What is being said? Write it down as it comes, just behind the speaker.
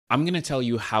I'm going to tell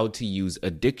you how to use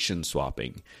addiction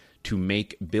swapping to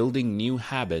make building new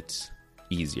habits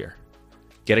easier.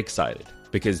 Get excited,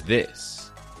 because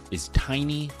this is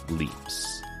Tiny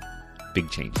Leaps,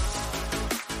 Big Changes.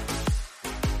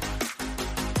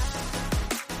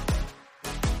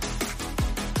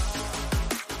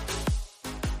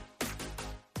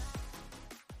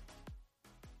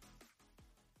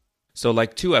 So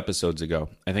like 2 episodes ago,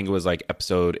 I think it was like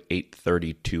episode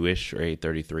 832-ish or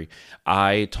 833,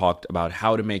 I talked about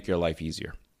how to make your life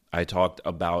easier. I talked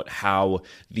about how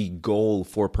the goal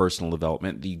for personal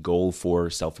development, the goal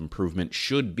for self-improvement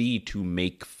should be to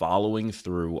make following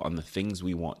through on the things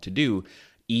we want to do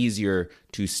easier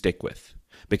to stick with.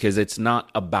 Because it's not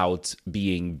about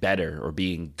being better or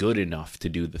being good enough to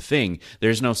do the thing.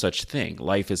 There's no such thing.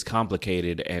 Life is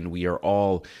complicated and we are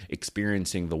all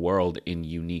experiencing the world in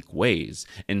unique ways.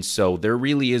 And so there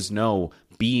really is no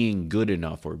being good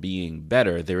enough or being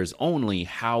better. There is only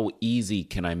how easy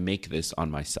can I make this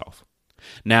on myself.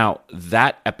 Now,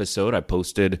 that episode I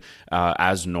posted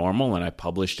as normal, and I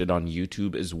published it on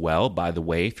YouTube as well. By the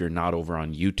way, if you're not over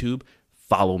on YouTube,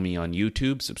 follow me on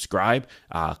YouTube, subscribe,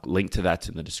 link to that's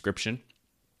in the description.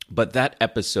 But that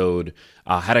episode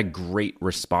had a great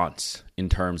response in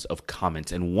terms of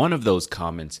comments. And one of those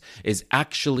comments is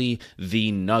actually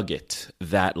the nugget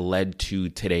that led to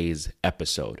today's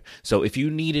episode. So if you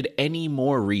needed any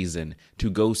more reason to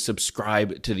go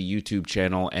subscribe to the YouTube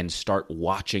channel and start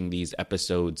watching these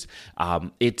episodes,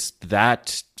 it's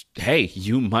that, hey,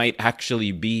 you might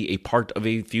actually be a part of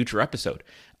a future episode.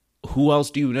 Who else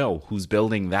do you know who's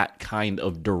building that kind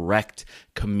of direct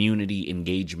community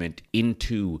engagement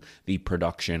into the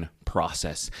production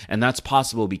process? And that's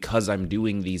possible because I'm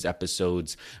doing these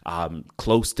episodes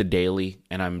close to daily,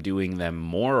 and I'm doing them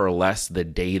more or less the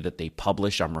day that they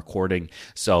publish. I'm recording.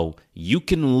 So you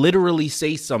can literally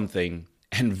say something,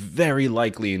 and very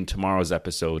likely in tomorrow's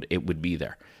episode, it would be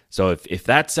there. So if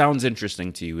that sounds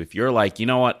interesting to you, if you're like, you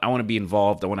know what, I want to be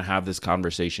involved, I want to have this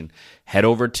conversation, head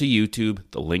over to YouTube.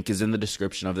 The link is in the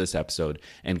description of this episode,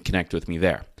 and connect with me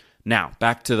there. Now,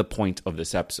 back to the point of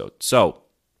this episode. So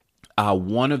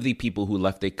one of the people who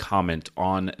left a comment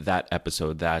on that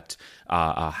episode, that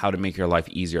How to Make Your Life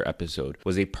Easier episode,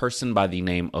 was a person by the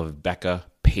name of Becca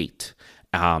Pate.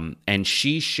 And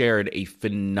she shared a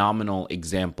phenomenal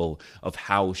example of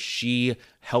how she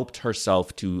helped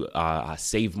herself to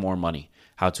save more money,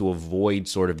 how to avoid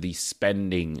sort of the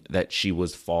spending that she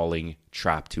was falling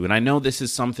trapped to. And I know this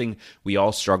is something we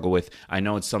all struggle with. I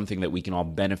know it's something that we can all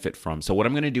benefit from. So what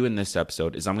I'm going to do in this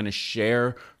episode is I'm going to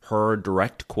share her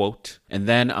direct quote, and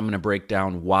then I'm going to break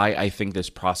down why I think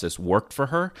this process worked for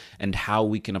her and how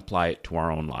we can apply it to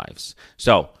our own lives.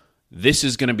 So this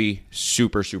is going to be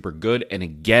super, super good. And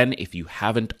again, if you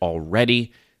haven't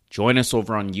already, join us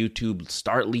over on YouTube.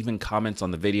 Start leaving comments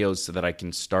on the videos so that I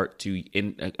can start to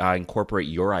incorporate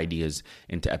your ideas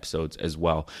into episodes as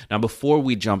well. Now, before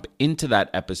we jump into that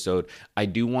episode, I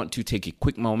do want to take a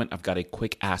quick moment. I've got a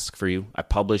quick ask for you. I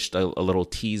published a little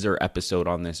teaser episode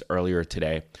on this earlier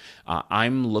today.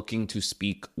 I'm looking to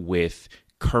speak with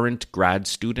current grad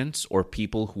students or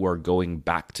people who are going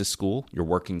back to school. You're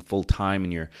working full time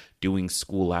and you're doing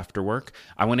school after work.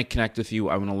 I want to connect with you.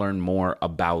 I want to learn more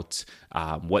about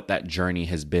what that journey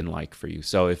has been like for you.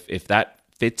 So if that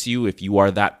fits you, if you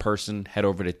are that person, head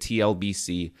over to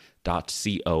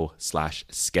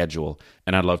tlbc.co/schedule,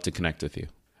 and I'd love to connect with you.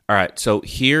 All right, so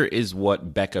here is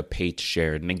what Becca Pate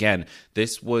shared. And again,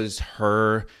 this was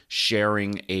her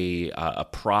sharing a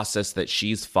process that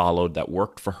she's followed that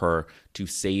worked for her to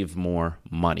save more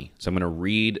money. So I'm going to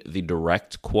read the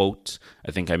direct quote.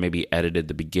 I think I maybe edited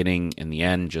the beginning and the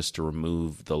end just to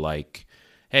remove the like,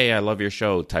 hey, I love your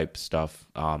show type stuff.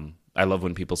 I love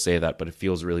when people say that, but it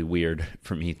feels really weird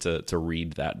for me to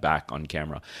read that back on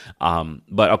camera.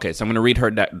 But okay, so I'm going to read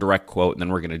her direct quote, and then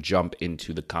we're going to jump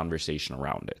into the conversation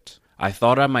around it. I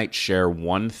thought I might share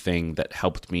one thing that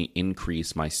helped me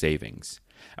increase my savings.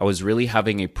 I was really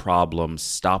having a problem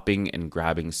stopping and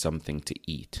grabbing something to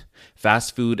eat.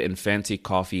 Fast food and fancy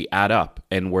coffee add up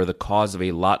and were the cause of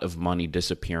a lot of money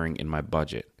disappearing in my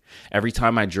budget. Every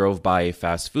time I drove by a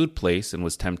fast food place and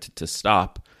was tempted to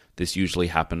stop, this usually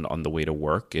happened on the way to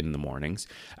work in the mornings,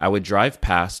 I would drive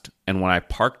past, and when I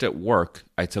parked at work,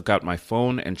 I took out my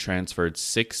phone and transferred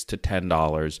 $6 to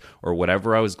 $10 or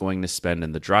whatever I was going to spend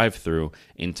in the drive-thru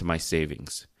into my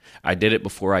savings. I did it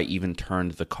before I even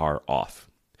turned the car off.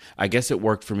 I guess it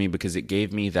worked for me because it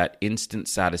gave me that instant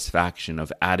satisfaction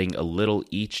of adding a little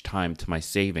each time to my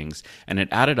savings, and it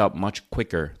added up much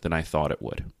quicker than I thought it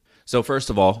would. So first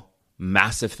of all,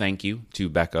 massive thank you to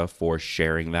Becca for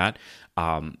sharing that.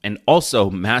 And also,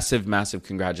 massive, massive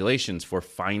congratulations for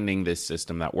finding this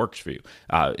system that works for you.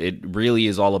 It really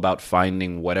is all about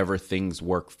finding whatever things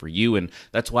work for you. And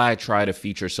that's why I try to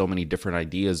feature so many different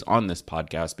ideas on this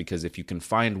podcast, because if you can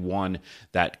find one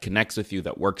that connects with you,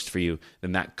 that works for you,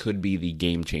 then that could be the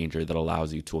game changer that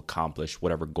allows you to accomplish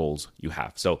whatever goals you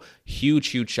have. So huge,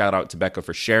 huge shout out to Becca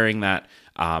for sharing that.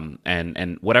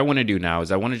 And what I want to do now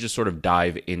is I want to just sort of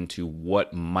dive into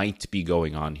what might be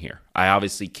going on here. I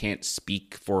obviously can't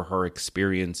speak for her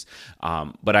experience,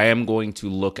 but I am going to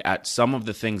look at some of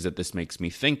the things that this makes me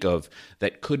think of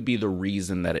that could be the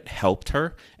reason that it helped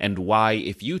her, and why,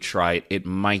 if you try it, it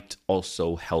might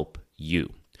also help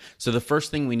you. So the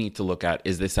first thing we need to look at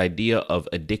is this idea of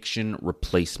addiction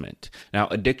replacement. Now,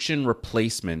 addiction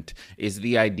replacement is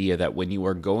the idea that when you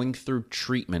are going through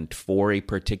treatment for a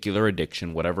particular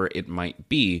addiction, whatever it might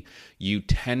be, you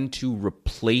tend to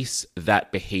replace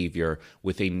that behavior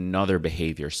with another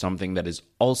behavior, something that is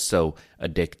also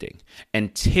addicting.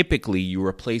 And typically you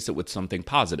replace it with something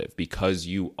positive because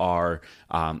you are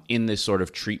in this sort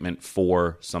of treatment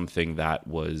for something that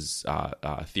was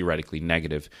theoretically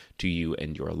negative to you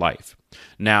and your life.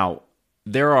 Now,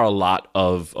 there are a lot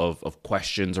of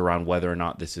questions around whether or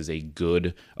not this is a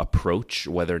good approach,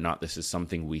 whether or not this is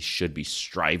something we should be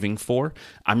striving for.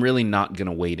 I'm really not going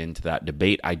to wade into that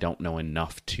debate. I don't know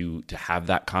enough to have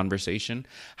that conversation.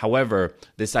 However,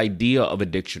 this idea of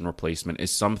addiction replacement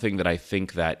is something that I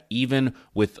think that even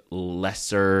with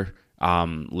lesser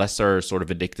sort of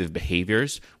addictive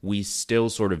behaviors, we still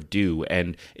sort of do.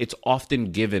 And it's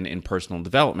often given in personal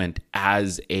development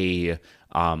as a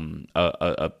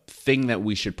thing that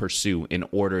we should pursue in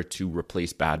order to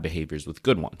replace bad behaviors with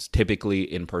good ones. Typically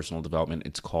in personal development,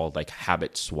 it's called like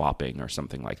habit swapping or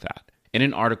something like that. In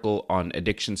an article on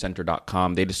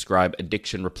addictioncenter.com, they describe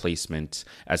addiction replacement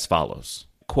as follows.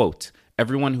 Quote,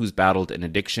 "Everyone who's battled an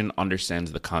addiction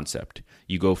understands the concept.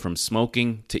 You go from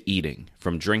smoking to eating,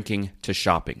 from drinking to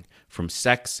shopping, from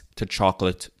sex to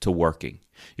chocolate to working.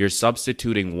 You're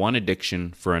substituting one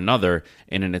addiction for another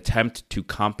in an attempt to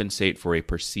compensate for a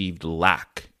perceived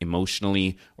lack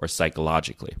emotionally or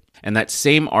psychologically." And that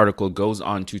same article goes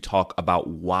on to talk about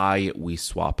why we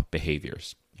swap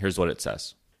behaviors. Here's what it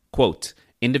says. Quote,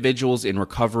 "Individuals in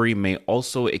recovery may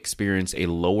also experience a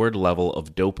lowered level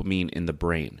of dopamine in the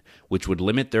brain, which would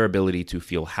limit their ability to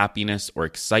feel happiness or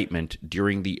excitement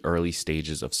during the early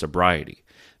stages of sobriety.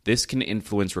 This can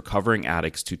influence recovering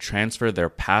addicts to transfer their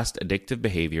past addictive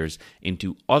behaviors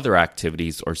into other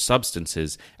activities or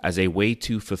substances as a way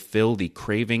to fulfill the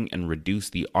craving and reduce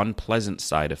the unpleasant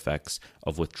side effects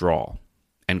of withdrawal."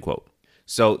 End quote.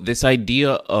 So this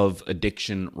idea of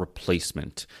addiction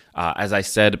replacement, as I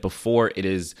said before, it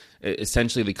is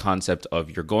essentially the concept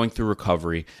of you're going through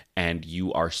recovery and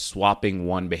you are swapping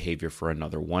one behavior for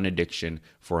another, one addiction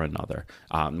for another.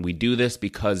 We do this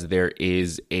because there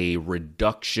is a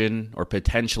reduction, or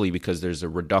potentially because there's a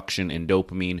reduction in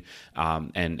dopamine,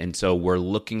 and so we're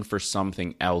looking for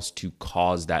something else to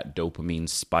cause that dopamine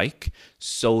spike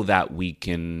so that we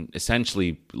can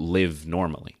essentially live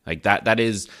normally. Like that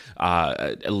is,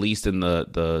 at least in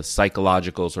the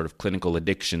psychological sort of clinical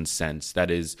addiction sense, that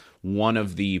is one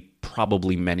of the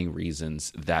probably many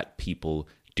reasons that people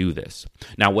do this.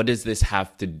 Now, what does this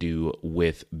have to do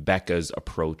with Becca's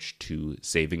approach to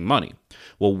saving money?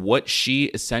 Well, what she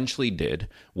essentially did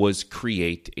was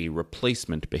create a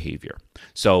replacement behavior.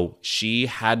 So she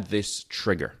had this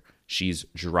trigger. She's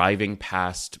driving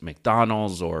past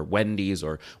McDonald's or Wendy's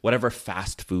or whatever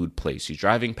fast food place. She's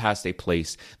driving past a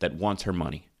place that wants her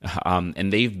money.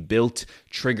 And they've built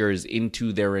triggers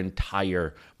into their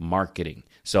entire marketing.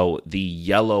 So the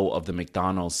yellow of the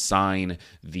McDonald's sign,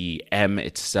 the M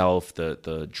itself,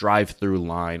 the drive-through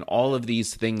line, all of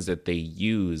these things that they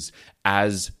use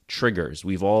as triggers.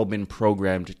 We've all been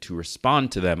programmed to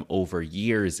respond to them over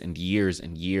years and years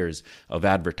and years of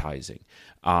advertising.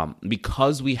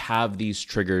 Because we have these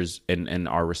triggers and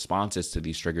our responses to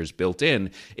these triggers built in,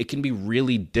 it can be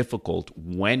really difficult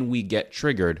when we get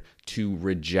triggered to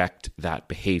reject that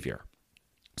behavior.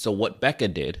 So what Becca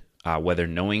did, whether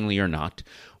knowingly or not,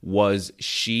 was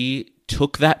she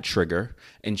took that trigger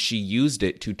and she used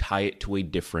it to tie it to a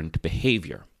different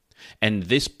behavior. And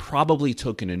this probably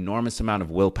took an enormous amount of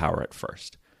willpower at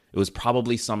first. It was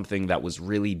probably something that was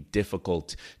really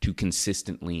difficult to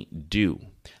consistently do.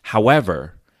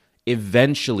 However,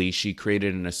 eventually she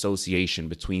created an association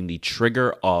between the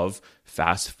trigger of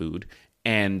fast food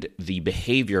and the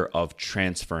behavior of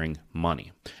transferring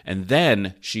money. And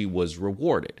then she was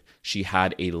rewarded. She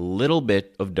had a little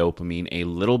bit of dopamine, a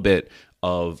little bit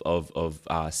of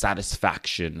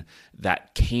satisfaction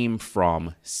that came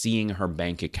from seeing her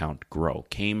bank account grow,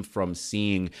 came from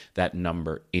seeing that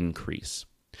number increase.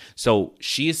 So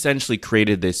she essentially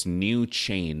created this new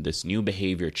chain, this new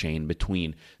behavior chain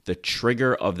between the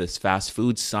trigger of this fast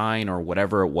food sign or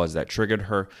whatever it was that triggered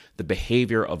her, the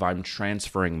behavior of I'm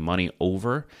transferring money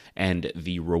over, and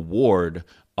the reward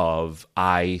of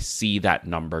I see that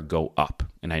number go up,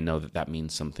 and I know that that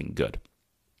means something good.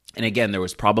 And again, there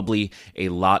was probably a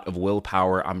lot of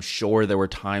willpower. I'm sure there were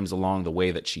times along the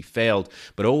way that she failed,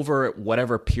 but over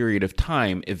whatever period of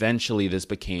time, eventually this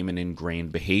became an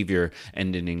ingrained behavior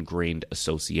and an ingrained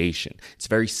association. It's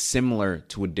very similar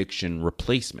to addiction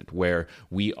replacement, where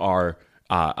we are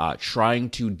trying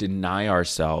to deny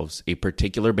ourselves a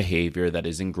particular behavior that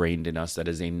is ingrained in us, that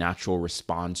is a natural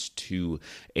response to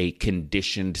a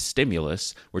conditioned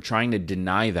stimulus. We're trying to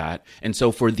deny that. And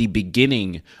so for the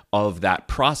beginning of that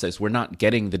process, we're not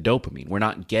getting the dopamine. We're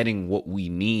not getting what we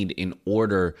need in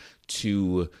order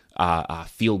to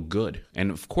feel good.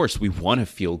 And of course, we want to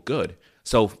feel good.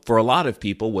 So for a lot of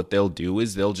people, what they'll do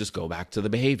is they'll just go back to the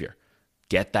behavior,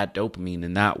 get that dopamine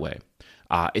in that way.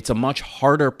 It's a much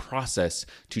harder process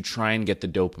to try and get the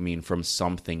dopamine from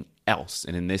something else.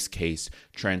 And in this case,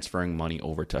 transferring money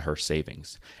over to her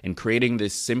savings and creating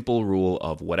this simple rule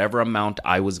of whatever amount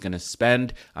I was going to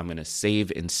spend, I'm going to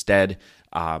save instead,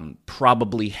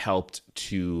 probably helped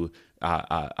to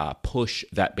push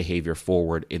that behavior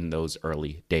forward in those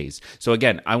early days. So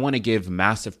again, I want to give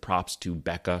massive props to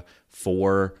Becca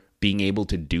for being able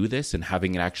to do this and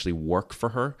having it actually work for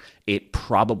her. It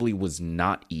probably was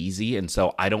not easy. And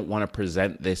so I don't want to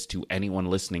present this to anyone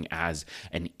listening as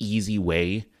an easy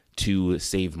way to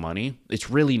save money.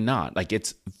 It's really not. Like,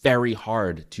 it's very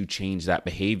hard to change that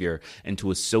behavior and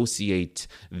to associate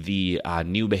the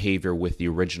new behavior with the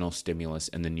original stimulus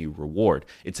and the new reward.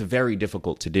 It's very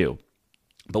difficult to do.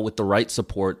 But with the right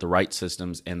support, the right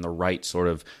systems, and the right sort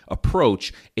of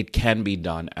approach, it can be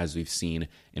done, as we've seen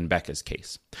in Becca's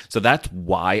case. So that's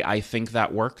why I think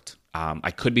that worked.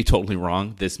 I could be totally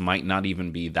wrong. This might not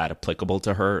even be that applicable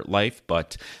to her life.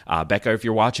 But Becca, if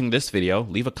you're watching this video,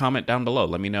 leave a comment down below.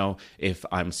 Let me know if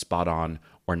I'm spot on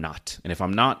or not. And if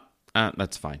I'm not,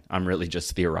 that's fine. I'm really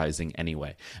just theorizing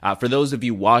anyway. For those of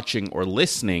you watching or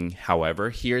listening, however,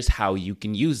 here's how you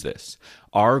can use this.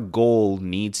 Our goal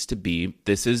needs to be,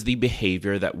 this is the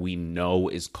behavior that we know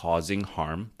is causing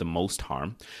harm, the most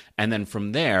harm. And then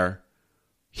from there,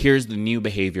 here's the new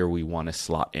behavior we want to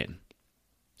slot in.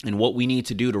 And what we need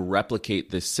to do to replicate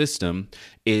this system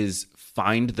is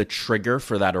find the trigger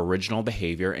for that original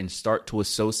behavior and start to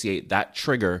associate that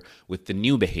trigger with the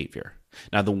new behavior.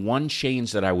 Now, the one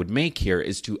change that I would make here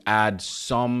is to add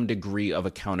some degree of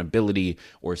accountability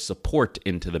or support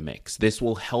into the mix. This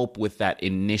will help with that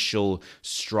initial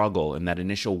struggle and that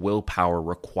initial willpower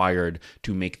required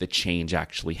to make the change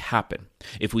actually happen.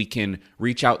 If we can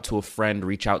reach out to a friend,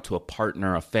 reach out to a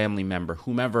partner, a family member,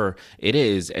 whomever it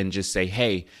is, and just say,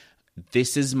 hey,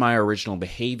 this is my original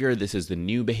behavior. This is the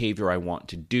new behavior I want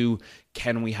to do.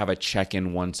 Can we have a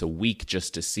check-in once a week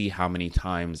just to see how many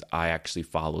times I actually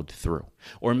followed through?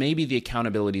 Or maybe the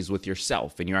accountability is with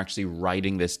yourself and you're actually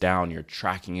writing this down. You're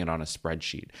tracking it on a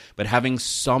spreadsheet. But having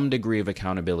some degree of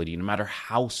accountability, no matter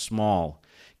how small,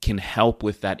 can help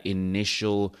with that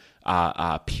initial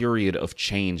period of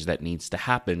change that needs to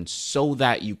happen so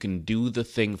that you can do the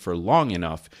thing for long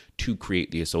enough to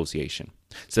create the association.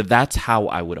 So that's how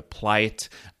I would apply it.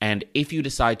 And if you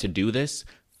decide to do this,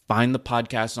 find the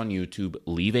podcast on YouTube,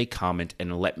 leave a comment,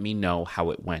 and let me know how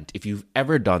it went. If you've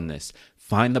ever done this,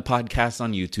 find the podcast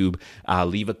on YouTube,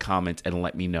 leave a comment, and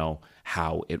let me know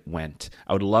how it went.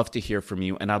 I would love to hear from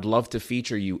you, and I'd love to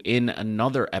feature you in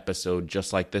another episode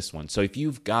just like this one. So if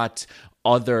you've got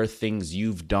other things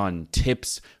you've done,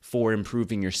 tips for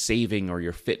improving your saving or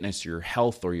your fitness, or your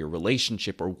health, or your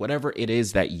relationship, or whatever it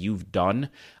is that you've done,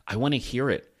 I want to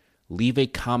hear it. Leave a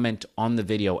comment on the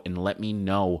video and let me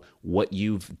know what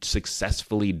you've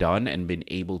successfully done and been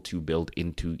able to build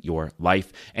into your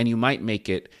life. And you might make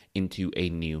it into a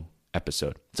new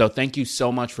episode. So thank you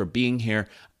so much for being here.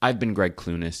 I've been Greg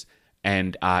Clunis.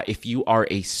 And if you are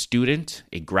a student,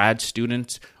 a grad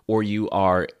student, or you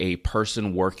are a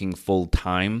person working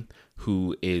full-time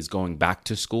who is going back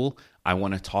to school, I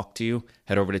want to talk to you.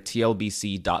 Head over to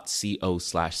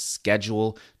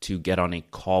tlbc.co/schedule to get on a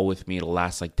call with me. It'll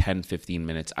last like 10, 15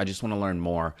 minutes. I just want to learn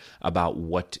more about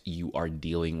what you are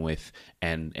dealing with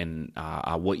and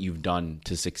what you've done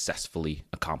to successfully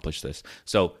accomplish this.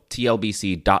 So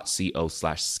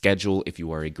tlbc.co/schedule if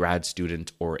you are a grad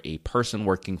student or a person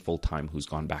working full-time who's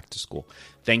gone back to school.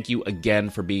 Thank you again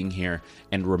for being here.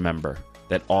 And remember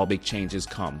that all big changes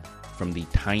come from the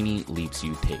tiny leaps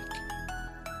you take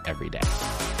every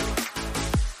day.